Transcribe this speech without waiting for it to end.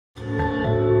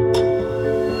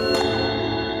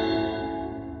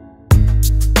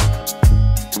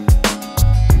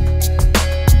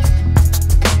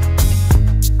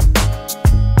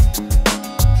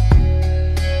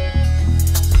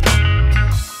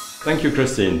Thank you,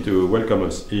 Christine, to welcome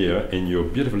us here in your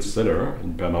beautiful cellar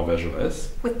in Pernand-Vergelesses.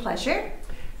 With pleasure.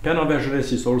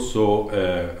 Pernand-Vergelesses is also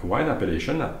a wine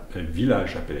appellation, a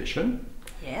village appellation.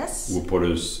 Yes. We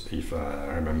produce, if I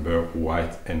remember,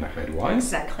 white and red wine.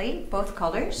 Exactly, both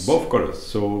colors. Both colors.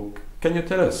 So, can you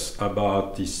tell us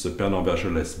about this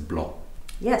Pernand-Vergelesses Blanc?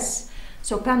 Yes.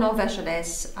 So,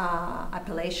 Pernand-Vergelesses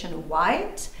appellation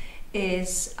white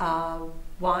is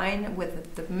wine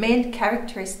with the main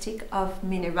characteristic of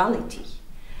minerality.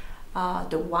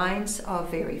 The wines are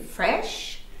very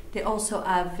fresh. They also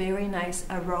have very nice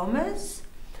aromas,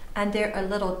 and they're a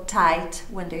little tight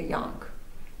when they're young.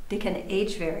 They can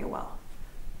age very well,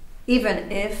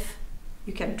 even if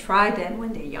you can try them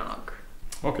when they're young.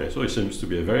 Okay, so it seems to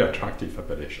be a very attractive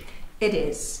appellation. It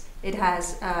is. It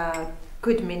has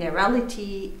good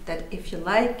minerality that if you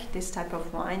like this type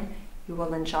of wine, you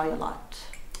will enjoy a lot.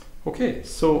 Okay,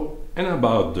 so and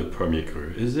about the Premier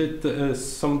Cru, is it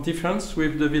some difference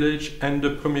with the village and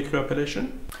the Premier Cru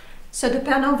appellation? So the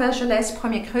Pernand-Vergelesses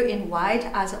Premier Cru in white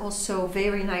has also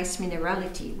very nice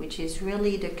minerality, which is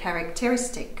really the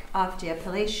characteristic of the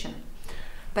appellation,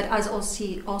 but has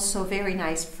also very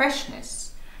nice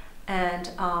freshness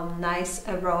and nice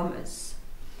aromas.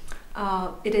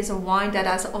 It is a wine that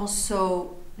has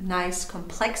also nice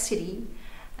complexity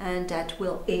and that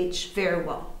will age very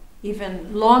well,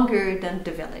 even longer than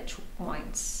the village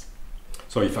wines.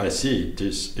 So if I see it,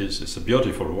 this is a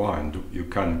beautiful wine, you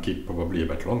can keep probably a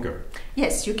bit longer.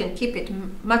 Yes, you can keep it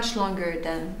much longer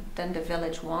than the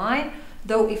village wine,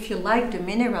 though if you like the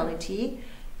minerality,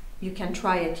 you can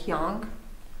try it young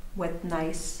with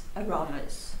nice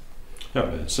aromas. Yeah,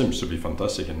 it seems to be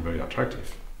fantastic and very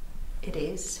attractive. It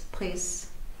is. Please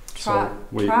try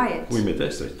it. We may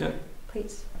taste it, yeah.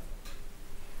 Please.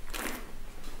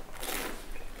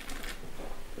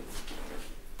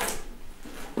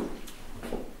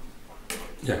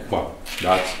 Yeah, well,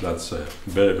 that's a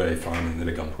very, very fine and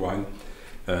elegant wine.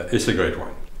 It's a great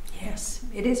wine. Yes,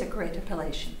 it is a great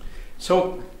appellation.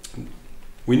 So,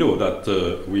 we know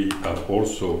that we have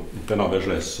also in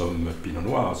Pernand-Vergelesses some Pinot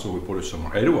Noir, so we produce some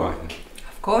red wine.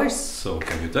 Of course. So,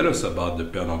 can you tell us about the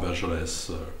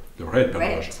Pernand-Vergelesses, the red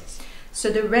Pernand-Vergelesses?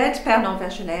 So, the red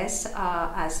Pernand-Vergelesses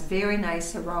has very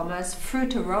nice aromas,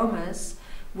 fruit aromas,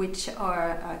 which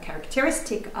are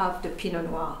characteristic of the Pinot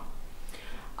Noir.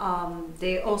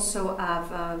 They also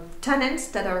have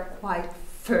tannins that are quite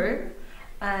firm,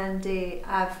 and they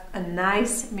have a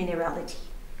nice minerality.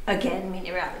 Again,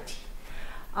 minerality.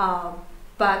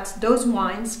 But those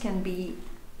wines can be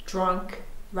drunk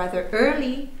rather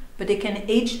early, but they can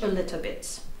age a little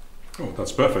bit. Oh,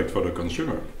 that's perfect for the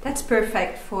consumer. That's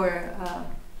perfect for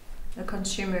a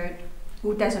consumer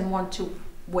who doesn't want to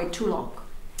wait too long.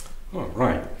 Oh,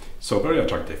 right. So very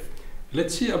attractive.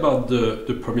 Let's see about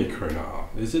the Premier Cru now.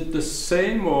 Is it the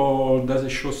same or does it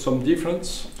show some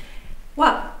difference?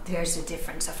 Well, there's a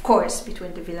difference, of course,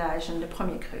 between the Village and the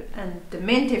Premier Cru. And the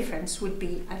main difference would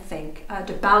be, I think,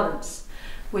 the balance,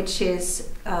 which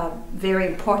is very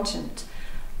important.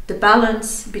 The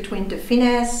balance between the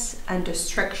finesse and the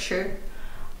structure,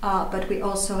 but we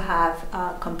also have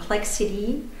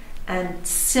complexity and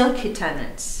silky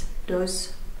tannins,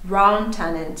 those round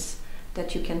tannins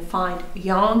that you can find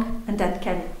young and that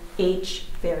can age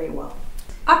very well.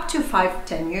 Up to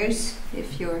 5-10 years,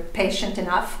 if you're patient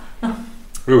enough.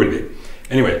 We will be.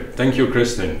 Anyway, thank you,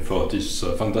 Christine, for this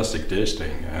fantastic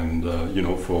tasting and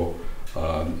for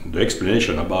the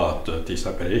explanation about this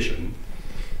appellation.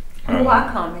 You're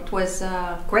welcome. It was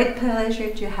a great pleasure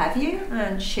to have you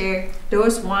and share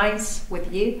those wines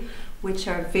with you, which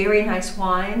are very nice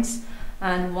wines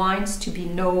and wines to be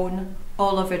known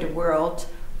all over the world,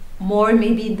 more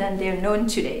maybe than they're known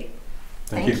today.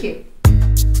 Thank you.